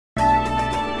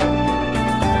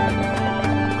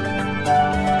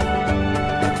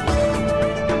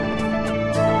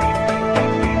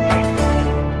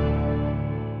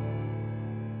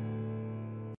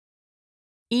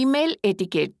Email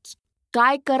etiquette.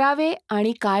 काय करावे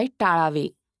आणि काय टाळावे.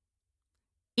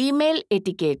 Email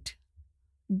etiquette.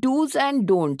 Dos and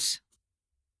don'ts.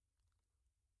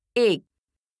 1.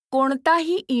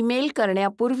 कोणताही ईमेल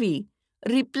करण्यापूर्वी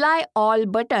रिप्लाय ऑल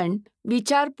बटन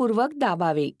विचारपूर्वक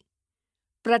दाबावे.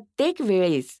 प्रत्येक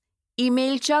वेळेस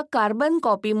ईमेलच्या कार्बन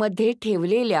कॉपीमध्ये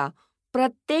ठेवलेल्या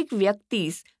प्रत्येक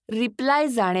व्यक्तीस रिप्लाय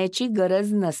जाण्याची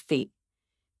गरज नसते.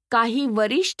 काही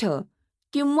वरिष्ठ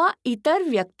किंवा इतर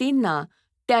व्यक्तींना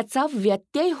त्याचा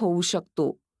व्यत्यय होऊ शकतो.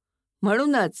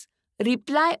 म्हणूनच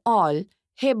रिप्लाय ऑल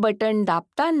हे बटन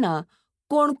दाबताना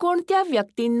कोणकोणत्या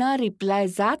व्यक्तींना रिप्लाय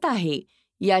जात आहे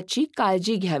याची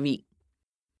काळजी घ्यावी.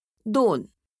 2.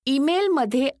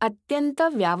 ईमेलमध्ये अत्यंत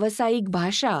व्यावसायिक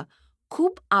भाषा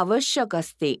खूप आवश्यक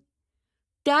असते.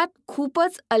 त्यात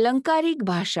खूपच अलंकारिक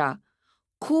भाषा,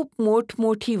 खूप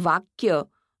मोठमोठी वाक्य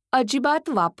अजिबात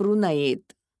वापरू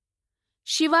नयेत.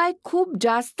 शिवाय खूप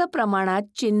जास्त प्रमाणात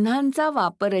चिन्हांचा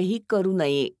वापरही करू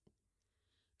नये.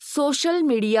 सोशल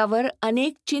मीडियावर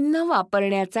अनेक चिन्ह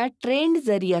वापरण्याचा ट्रेंड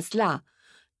जरी असला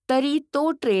तरी तो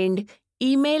ट्रेंड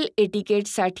ईमेल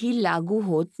एटिकेटसाठी लागू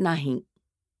होत नाही.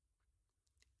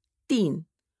 3.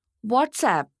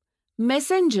 व्हॉट्सॲप,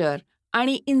 मेसेंजर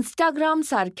आणि इंस्टाग्राम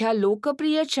सारख्या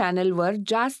लोकप्रिय चॅनलवर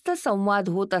जास्त संवाद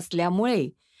होत असल्यामुळे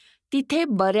तिथे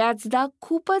बऱ्याचदा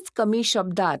खूपच कमी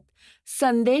शब्दात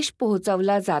संदेश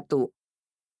पोहोचवला जातो.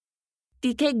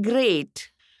 तिथे ग्रेट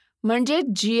म्हणजे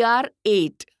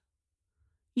GR8,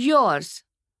 युअर्स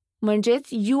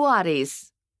म्हणजेच URS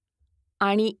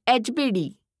आणि HBD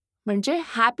म्हणजे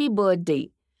हॅपी बर्थडे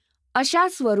अशा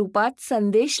स्वरूपात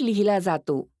संदेश लिहिला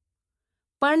जातो.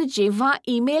 पण जेव्हा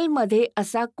ईमेलमध्ये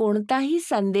असा कोणताही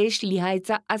संदेश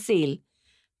लिहायचा असेल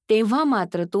तेव्हा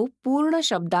मात्र तो पूर्ण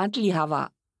शब्दात लिहावा.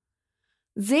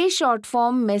 जे शॉर्ट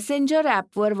फॉर्म मेसेंजर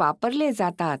ॲपवर वापरले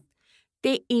जातात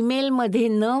ते ईमेलमध्ये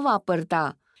न वापरता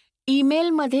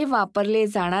ईमेलमध्ये वापरले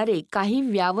जाणारे काही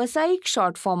व्यावसायिक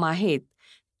शॉर्ट फॉर्म आहेत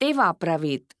ते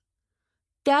वापरावेत.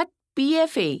 त्यात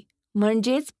PFA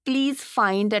म्हणजेच प्लीज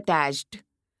फाइंड अटॅच्ड,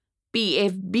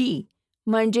 PFB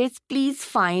म्हणजेच प्लीज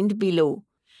फाइंड बिलो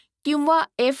किंवा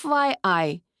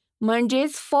FYI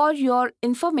म्हणजेच फॉर युअर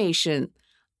इन्फॉर्मेशन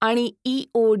आणि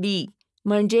EOD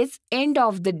म्हणजेच एंड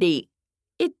ऑफ द डे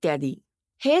इत्यादी.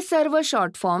 हे सर्व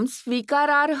शॉर्ट फॉर्म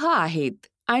स्वीकारार्ह आहेत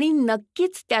आणि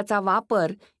नक्कीच त्याचा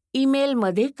वापर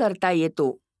ईमेलमध्ये करता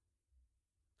येतो.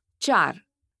 4.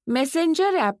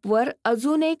 मेसेंजर ॲपवर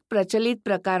अजून एक प्रचलित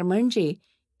प्रकार म्हणजे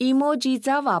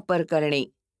इमोजीचा वापर करणे.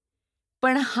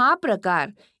 पण हा प्रकार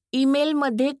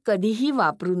ईमेलमध्ये कधीही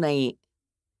वापरू नये.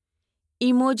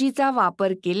 इमोजीचा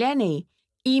वापर केल्याने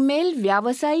ईमेल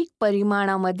व्यावसायिक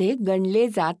परिमाणामध्ये गणले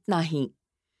जात नाही.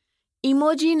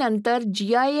 इमोजी नंतर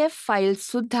GIF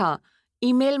फाईल्ससुद्धा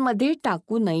ईमेलमध्ये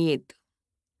टाकू नयेत.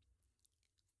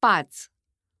 5.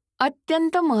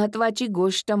 अत्यंत महत्त्वाची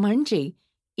गोष्ट म्हणजे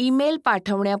ईमेल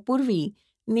पाठवण्यापूर्वी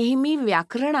नेहमी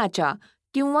व्याकरणाच्या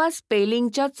किंवा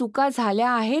स्पेलिंगच्या चुका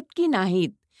झाल्या आहेत की नाहीत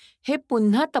हे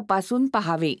पुन्हा तपासून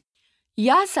पाहावे.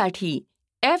 यासाठी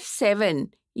F7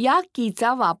 या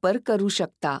कीचा वापर करू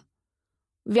शकता.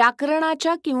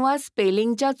 व्याकरणाच्या किंवा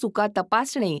स्पेलिंगच्या चुका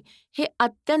तपासणे हे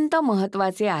अत्यंत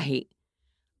महत्त्वाचे आहे.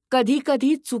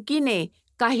 कधीकधी चुकीने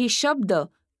काही शब्द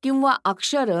किंवा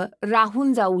अक्षरं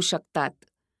राहून जाऊ शकतात.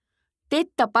 ते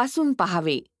तपासून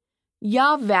पाहावे.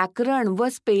 या व्याकरण व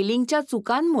स्पेलिंगच्या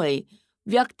चुकांमुळे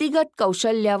व्यक्तिगत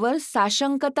कौशल्यावर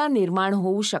साशंकता निर्माण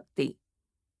होऊ शकते.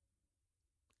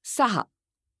 6.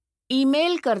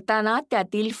 ईमेल करताना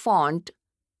त्यातील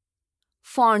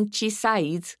फॉन्टची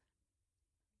साईज,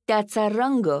 त्याचा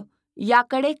रंग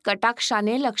याकडे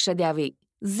कटाक्षाने लक्ष द्यावे.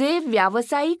 जे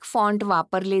व्यावसायिक फॉन्ट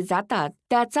वापरले जातात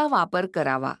त्याचा वापर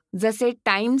करावा. जसे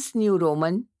टाइम्स न्यू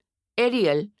रोमन,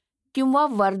 एरियल किंवा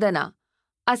वर्धना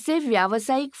असे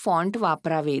व्यावसायिक फॉन्ट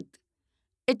वापरावेत.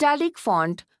 इटॅलिक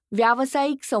फॉन्ट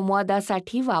व्यावसायिक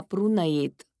संवादासाठी वापरू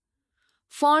नयेत.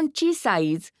 फॉन्टची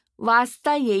साईज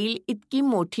वाचता येईल इतकी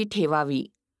मोठी ठेवावी.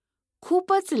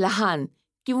 खूपच लहान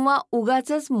किंवा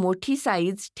उगाचच मोठी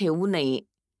साईज ठेवू नये.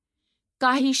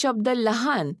 काही शब्द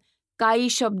लहान, काही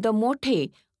शब्द मोठे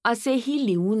असेही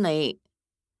लिहू नये.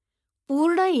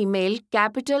 पूर्ण ईमेल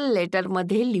कॅपिटल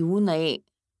लेटरमध्ये लिहू नये.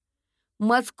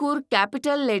 मजकूर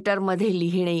कॅपिटल लेटरमध्ये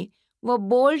लिहिणे व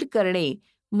बोल्ड करणे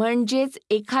म्हणजेच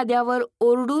एखाद्यावर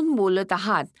ओरडून बोलत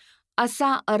आहात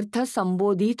असा अर्थ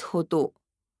संबोधित होतो.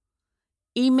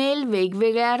 ईमेल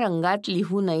वेगवेगळ्या रंगात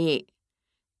लिहू नये.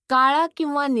 काळा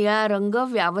किंवा निळा रंग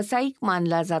व्यावसायिक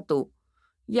मानला जातो.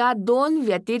 या दोन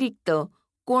व्यतिरिक्त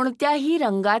कोणत्याही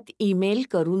रंगात ईमेल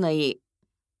करू नये.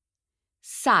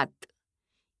 7.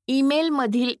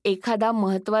 ईमेलमधील एखादा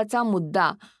महत्त्वाचा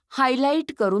मुद्दा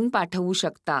हायलाईट करून पाठवू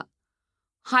शकता.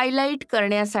 हायलाइट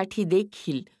करण्यासाठी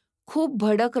देखील खूप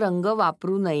भडक रंग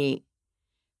वापरू नये.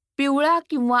 पिवळा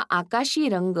किंवा आकाशी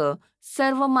रंग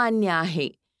सर्वमान्य आहे.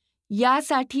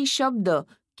 यासाठी शब्द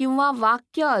किंवा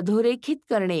वाक्य अधोरेखित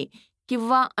करणे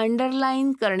किंवा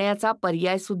अंडरलाईन करण्याचा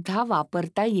पर्याय सुद्धा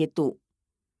वापरता येतो.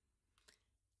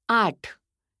 8.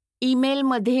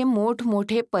 ईमेलमध्ये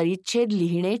मोठमोठे परिच्छेद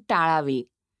लिहिणे टाळावे.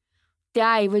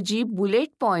 त्याऐवजी बुलेट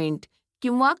पॉइंट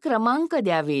किंवा क्रमांक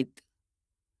द्यावेत.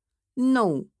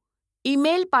 9.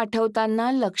 ईमेल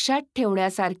पाठवताना लक्षात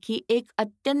ठेवण्यासारखी एक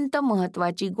अत्यंत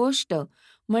महत्त्वाची गोष्ट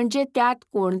म्हणजे त्यात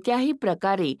कोणत्याही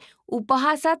प्रकारे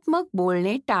उपहासात्मक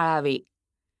बोलणे टाळावे.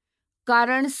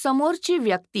 कारण समोरची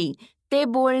व्यक्ती ते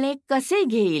बोलणे कसे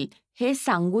घेईल हे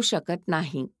सांगू शकत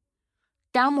नाही.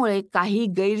 त्यामुळे काही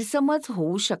गैरसमज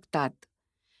होऊ शकतात.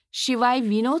 शिवाय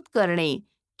विनोद करणे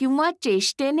किंवा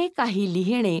चेष्टेने काही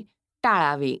लिहिणे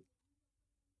टाळावे.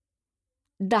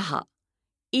 10.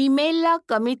 ईमेलला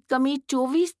कमीत कमी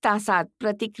 24 तासात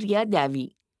प्रतिक्रिया द्यावी.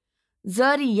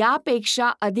 जर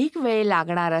यापेक्षा अधिक वेळ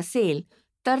लागणार असेल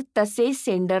तर तसे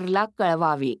सेंडरला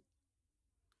कळवावे.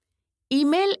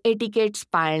 ईमेल एटिकेट्स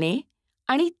पाळणे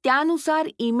आणि त्यानुसार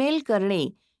ईमेल करणे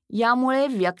यामुळे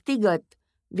व्यक्तिगत,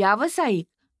 व्यावसायिक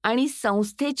आणि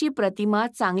संस्थेची प्रतिमा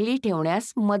चांगली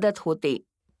ठेवण्यास मदत होते.